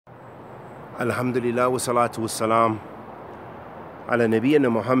Alhamdulillah wa salatu wa salam ala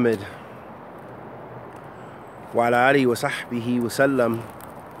nabiyyina Muhammad wa ala alihi wa sahbihi wa sallam.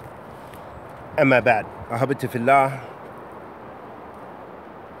 Amma ba'd. Ahabati fillah.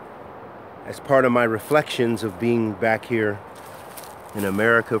 As part of my reflections of being back here in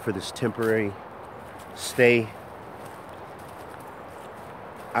America for this temporary stay,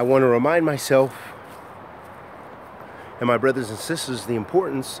 I want to remind myself and my brothers and sisters the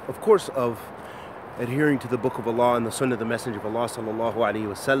importance, of course, of adhering to the Book of Allah and the Sunnah of the Messenger of Allah sallallahu alaihi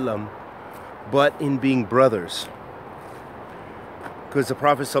wasallam, but in being brothers. Because the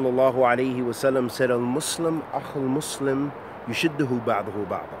Prophet sallallahu alaihi wasallam said, "Al-Muslim akhul Muslim yushidduhu ba'dahu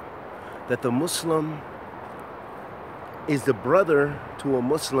ba'da." That the Muslim is the brother to a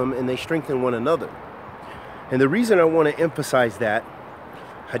Muslim and they strengthen one another. And the reason I want to emphasize that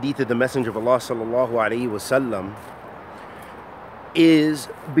hadith of the Messenger of Allah sallallahu alaihi wasallam is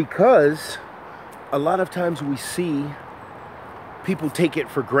because a lot of times we see people take it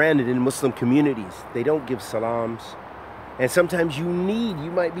for granted in Muslim communities. They don't give salams. And sometimes you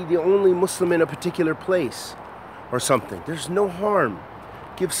might be the only Muslim in a particular place or something. There's no harm.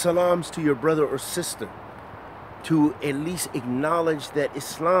 Give salams to your brother or sister to at least acknowledge that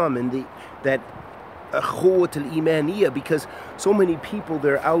Islam and that akhuwat al-imaniyah, because so many people,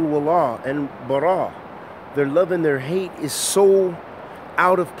 their al-wala and bara, their love and their hate is so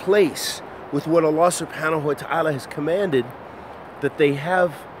out of place with what Allah subhanahu wa ta'ala has commanded that they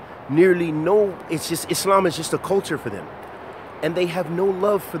have nearly no, it's just, Islam is just a culture for them. And they have no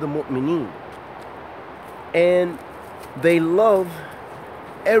love for the mu'mineen. And they love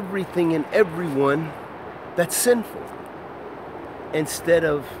everything and everyone that's sinful, instead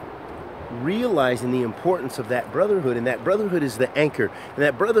of realizing the importance of that brotherhood. And that brotherhood is the anchor, and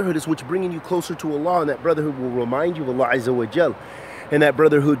that brotherhood is what's bringing you closer to Allah, and that brotherhood will remind you of Allah Azza wa Jal, and that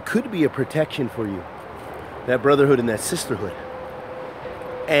brotherhood could be a protection for you, that brotherhood and that sisterhood.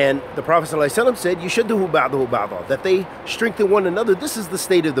 And the Prophet ﷺ said, "Yushadduhu ba'dahu ba'da," that they strengthen one another. This is the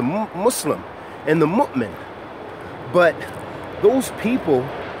state of the Muslim and the mu'min. But those people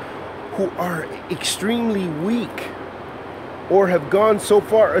who are extremely weak, or have gone so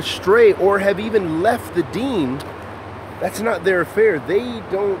far astray, or have even left the deen, that's not their affair. They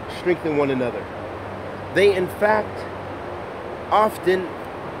don't strengthen one another. They, in fact, often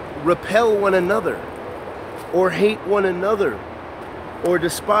repel one another, or hate one another, or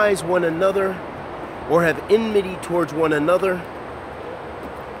despise one another, or have enmity towards one another,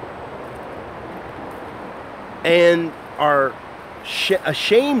 and are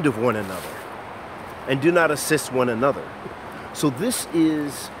ashamed of one another, and do not assist one another. So this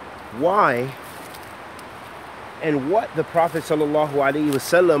is why and what the Prophet sallallahu alaihi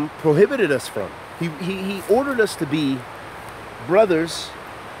wasallam prohibited us from. He ordered us to be brothers.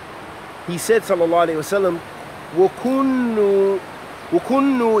 He said sallallahu alaihi wasallam, وَكُنُّوا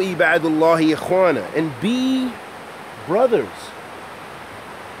عِبَادُ اللَّهِ إِخْوَانًا, and be brothers,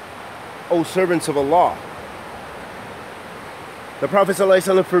 O servants of Allah. The Prophet sallallahu alaihi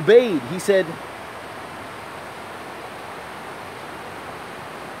wasallam forbade. He said,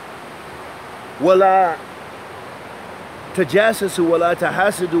 وَلَا تَجَاسَسُوا وَلَا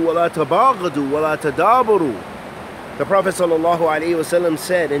تَحَاسَدُوا وَلَا تَبَاغَضُوا وَلَا تَدَابَرُوا. The Prophet sallallahu alaihi wasallam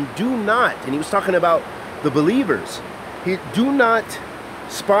said, and do not, and he was talking about the believers, do not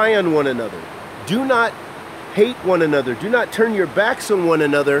spy on one another, do not hate one another, do not turn your backs on one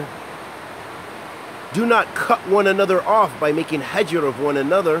another, do not cut one another off by making hajr of one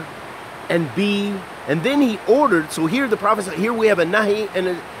another, and then he ordered. So here the Prophet said, here we have a nahi,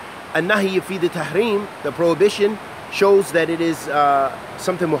 and a nahi fi the tahrim, the prohibition, shows that it is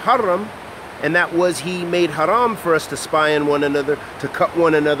something muharram, and that was he made haram for us to spy on one another, to cut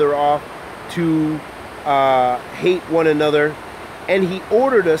one another off, to hate one another. And he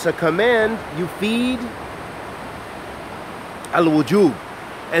ordered us a command, you feed al-wujub.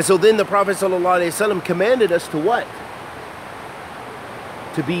 And so then the Prophet ﷺ commanded us to what?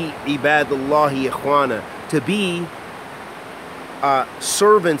 To be ibadullahi ikhwana, to be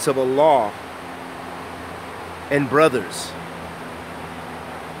servants of Allah and brothers.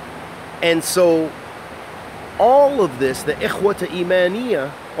 And so all of this, the ikhwata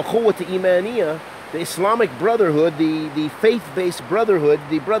imaniyah, ukhuwata imaniyah, the Islamic brotherhood, the faith-based brotherhood,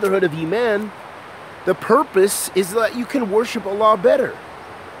 the brotherhood of iman, the purpose is that you can worship Allah better,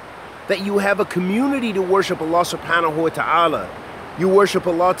 that you have a community to worship Allah subhanahu wa ta'ala. You worship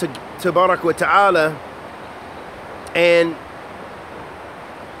Allah tabarak wa ta'ala, and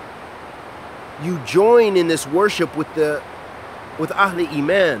you join in this worship with Ahli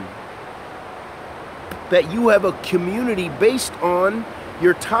Iman. That you have a community based on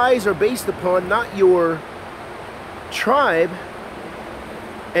Your ties are based upon not your tribe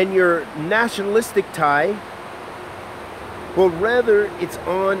and your nationalistic tie, but rather it's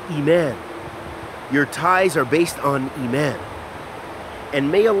on Iman. Your ties are based on Iman.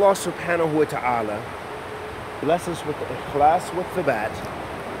 And may Allah subhanahu wa ta'ala bless us with ikhlas, with thabat,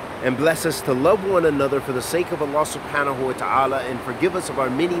 and bless us to love one another for the sake of Allah subhanahu wa ta'ala, and forgive us of our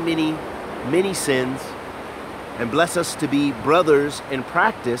many sins, and bless us to be brothers and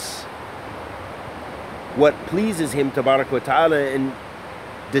practice what pleases Him tabarak wa ta'ala, and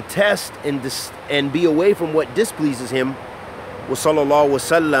detest and be away from what displeases Him. Wa sallallahu wa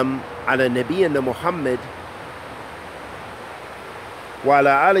sallam ala nabiyyina Muhammad wa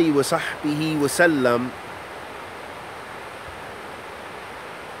ala alihi wa sahbihi wa sallam.